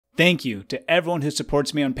Thank you to everyone who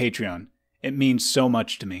supports me on Patreon. It means so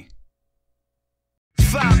much to me.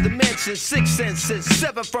 5 dimensions, 6 senses,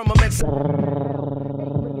 7 firmaments.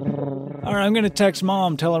 Alright, I'm gonna text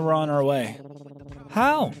Mom, tell her we're on our way.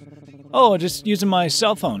 How? Oh, just using my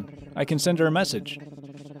cell phone. I can send her a message.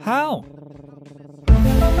 How?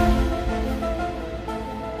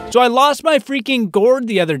 So I lost my freaking gourd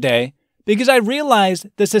the other day because I realized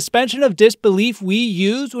the suspension of disbelief we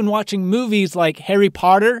use when watching movies like Harry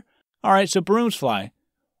Potter, alright, so brooms fly,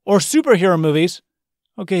 or superhero movies,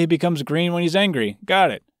 okay, he becomes green when he's angry, got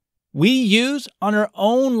it, we use on our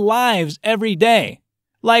own lives every day.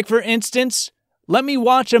 Like, for instance, let me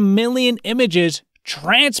watch 1,000,000 images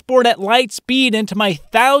transport at light speed into my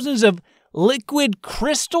thousands of liquid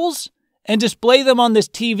crystals and display them on this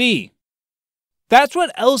TV. That's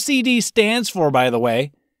what LCD stands for, by the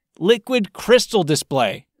way. Liquid crystal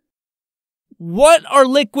display. What are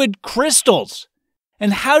liquid crystals?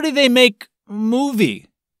 And how do they make movie?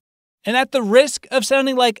 And at the risk of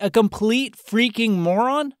sounding like a complete freaking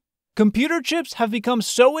moron, computer chips have become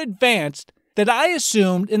so advanced that I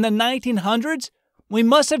assumed in the 1900s we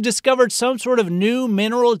must have discovered some sort of new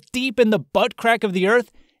mineral deep in the butt crack of the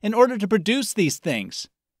earth in order to produce these things.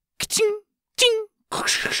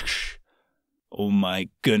 Oh my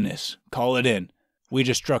goodness, call it in. We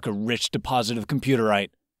just struck a rich deposit of computerite.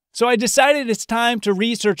 So I decided it's time to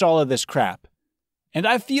research all of this crap. And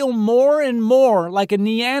I feel more and more like a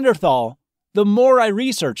Neanderthal the more I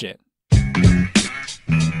research it.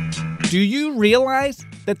 Do you realize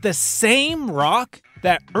that the same rock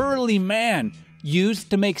that early man used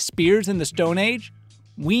to make spears in the Stone Age,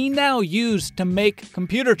 we now use to make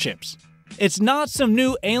computer chips? It's not some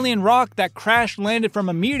new alien rock that crash landed from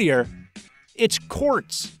a meteor. It's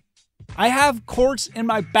quartz. I have quartz in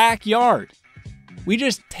my backyard. We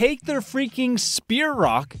just take their freaking spear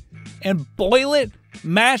rock and boil it,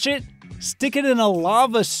 mash it, stick it in a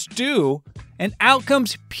lava stew, and out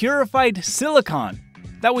comes purified silicon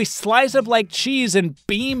that we slice up like cheese and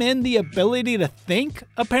beam in the ability to think,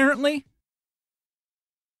 apparently.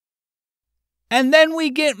 And then we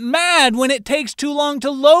get mad when it takes too long to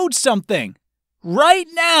load something. Right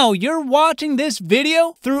now, you're watching this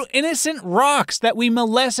video through innocent rocks that we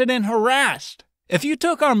molested and harassed. If you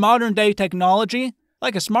took our modern day technology,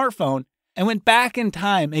 like a smartphone, and went back in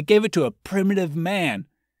time and gave it to a primitive man,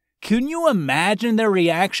 can you imagine their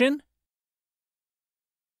reaction?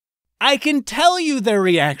 I can tell you their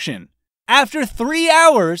reaction. After 3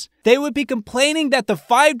 hours, they would be complaining that the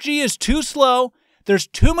 5G is too slow, there's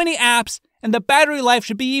too many apps, and the battery life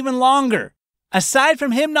should be even longer. Aside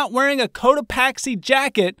from him not wearing a Cotopaxi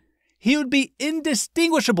jacket, he would be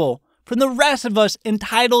indistinguishable from the rest of us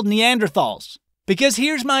entitled Neanderthals. Because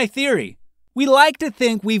here's my theory. We like to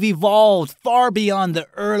think we've evolved far beyond the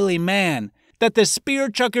early man, that the spear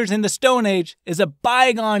chuckers in the Stone Age is a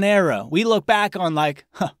bygone era we look back on like,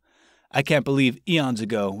 I can't believe eons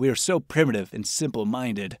ago we were so primitive and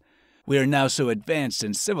simple-minded. We are now so advanced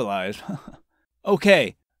and civilized.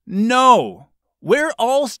 Okay, no. We're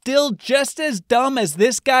all still just as dumb as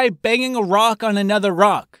this guy banging a rock on another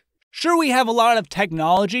rock. Sure, we have a lot of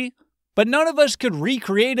technology, but none of us could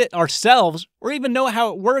recreate it ourselves or even know how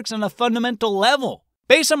it works on a fundamental level.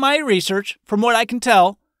 Based on my research, from what I can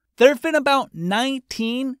tell, there have been about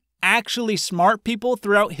 19 actually smart people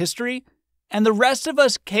throughout history, and the rest of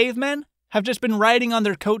us cavemen have just been riding on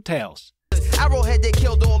their coattails. Arrowhead, they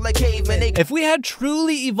killed all the cavemen. If we had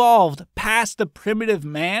truly evolved past the primitive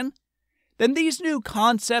man, then these new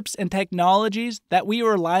concepts and technologies that we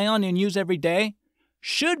rely on and use every day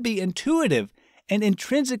should be intuitive and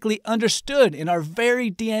intrinsically understood in our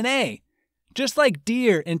very DNA. Just like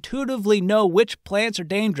deer intuitively know which plants are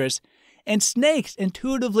dangerous, and snakes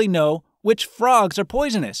intuitively know which frogs are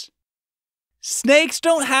poisonous. Snakes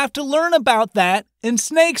don't have to learn about that in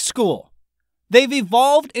snake school. They've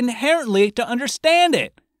evolved inherently to understand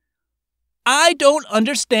it. I don't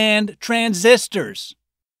understand transistors.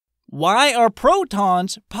 Why are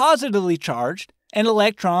protons positively charged and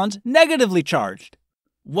electrons negatively charged?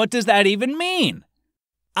 What does that even mean?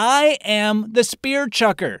 I am the spear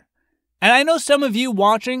chucker. And I know some of you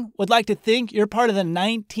watching would like to think you're part of the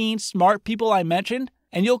 19 smart people I mentioned,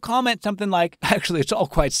 and you'll comment something like, actually, it's all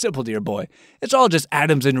quite simple, dear boy. It's all just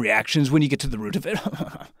atoms and reactions when you get to the root of it.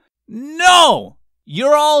 No!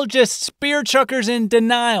 You're all just spear chuckers in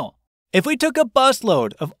denial. If we took a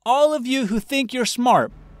busload of all of you who think you're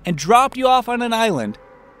smart and dropped you off on an island,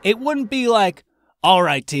 it wouldn't be like, all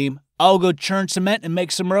right, team, I'll go churn cement and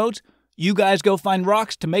make some roads. You guys go find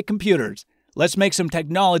rocks to make computers. Let's make some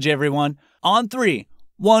technology, everyone. On 3.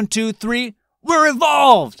 1, 2, 3. We're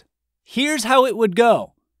evolved! Here's how it would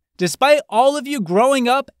go. Despite all of you growing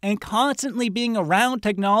up and constantly being around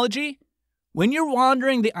technology, when you're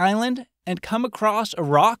wandering the island and come across a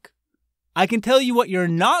rock, I can tell you what you're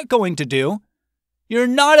not going to do. You're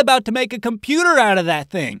not about to make a computer out of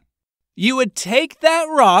that thing. You would take that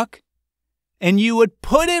rock and you would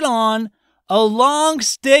put it on a long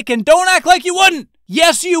stick, and don't act like you wouldn't.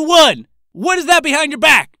 Yes, you would. What is that behind your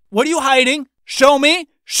back? What are you hiding? Show me.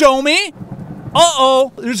 Show me.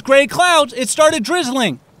 Uh-oh, there's gray clouds. It started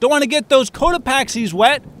drizzling. Don't want to get those Cotopaxies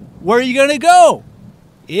wet. Where are you going to go?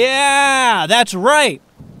 Yeah, that's right.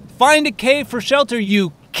 Find a cave for shelter,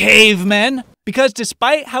 you cavemen. Because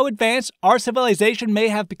despite how advanced our civilization may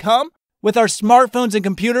have become, with our smartphones and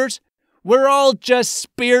computers, we're all just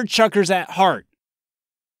spear chuckers at heart.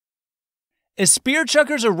 Is spear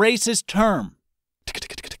chuckers a racist term?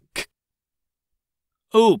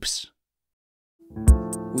 Oops.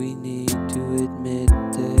 We need to admit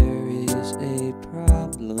there is a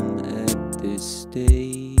problem at this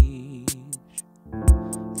stage.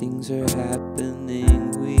 Things are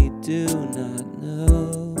happening we do not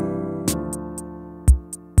know.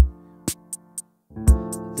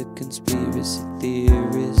 The conspiracy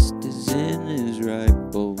theorist is in his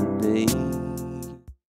right boat.